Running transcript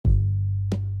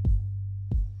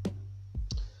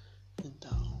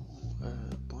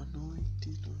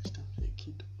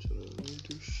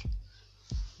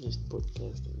Este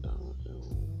podcast, então, é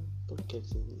um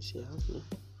podcast inicial, né?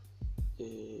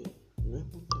 Não é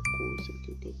muita coisa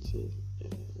que eu quero dizer.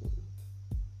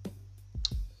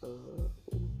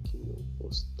 O que eu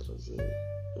posso trazer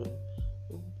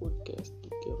é um podcast que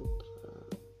quero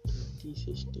trazer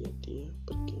notícias dia a dia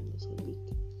para quem não sabe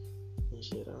em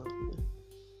geral, né?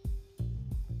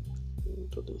 Em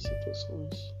todas as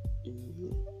situações,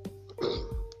 e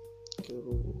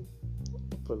quero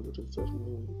valorizar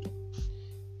muito,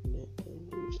 né, a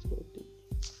indústria de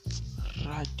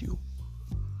rádio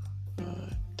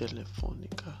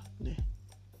telefônica, né,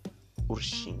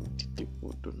 urgente,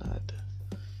 tipo do nada.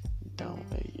 Então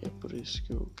é por isso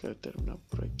que eu quero terminar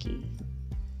por aqui.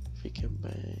 Fiquem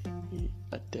bem e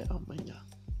até amanhã.